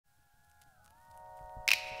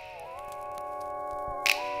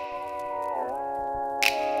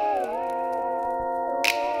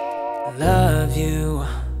love you.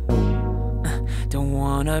 Don't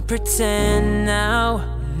wanna pretend now.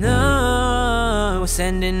 No,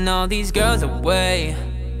 sending all these girls away,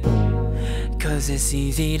 'cause it's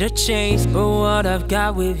easy to chase, but what I've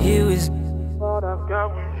got with you is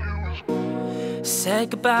said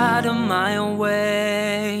goodbye to my own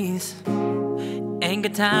ways. Ain't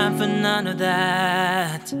got time for none of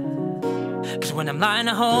that. 'Cause when I'm lying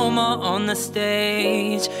at home or on the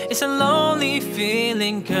stage, it's a lonely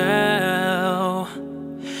feeling, girl.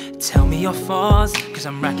 Tell me your faults, 'cause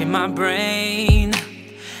I'm racking my brain.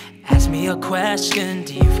 Ask me a question,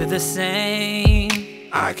 do you feel the same?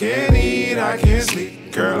 I can't eat, I can't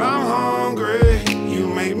sleep, girl, I'm hungry. You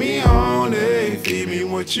make me horny, feed me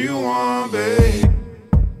what you want, babe.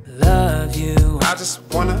 Love you, I just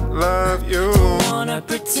wanna love you. don't wanna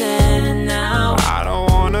pretend now. I don't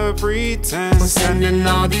wanna pretend. We're sending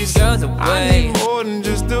all these girls away. I need more than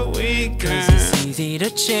just a weekend. 'Cause it's easy to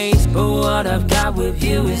chase, but what I've got with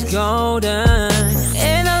you is golden.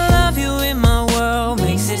 And I love you in my world,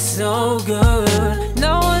 makes it so good.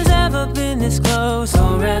 No one's ever been this close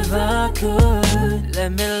or ever could.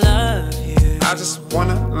 Let me love you. I just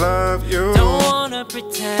wanna love you. Don't wanna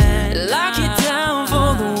pretend. Lock it down for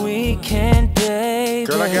the weekend, baby.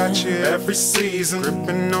 Girl, I got you every season,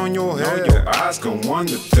 gripping on your head. Your eyes go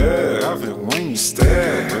wonder there. Love it when you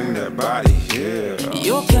stare. Bring that body here.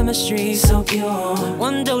 Your chemistry's so pure.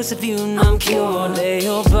 One dose of you and I'm cured. Lay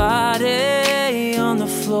your body on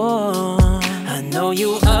the floor. I know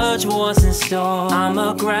you urge what's in store.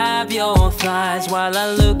 I'ma grab your thighs while I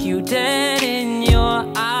look you dead in your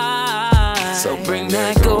eyes. So bring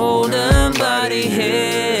that golden body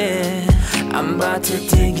here. I'm about to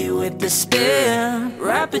dig you with the spear,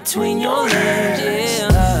 right between your legs. Yeah,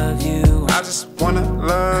 love you. I just wanna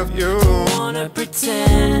love you. Don't wanna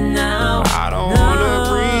pretend now. I don't wanna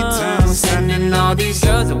pretend. Sending all these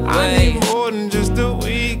girls away. I need more than just a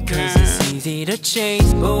weekend. 'Cause it's easy to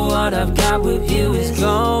chase, but what I've got with you is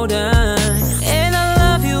golden. And I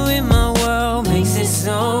love you in my world, makes it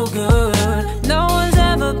so good. No one's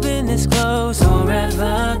ever been this close or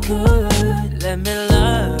ever could. Let me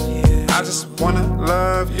love you. I just wanna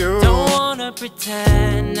love you. Don't wanna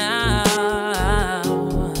pretend now.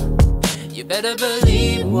 You better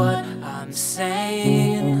believe what I'm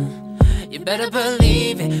saying. You better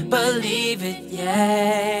believe it,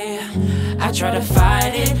 yeah. I try to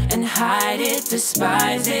fight it and hide it,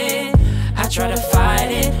 despise it. I try to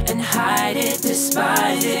fight it and hide it,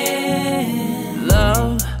 despise it.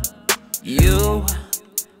 Love you,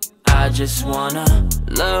 I just wanna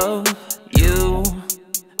love you.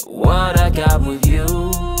 What I got with you,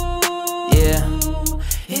 yeah,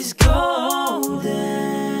 is gold.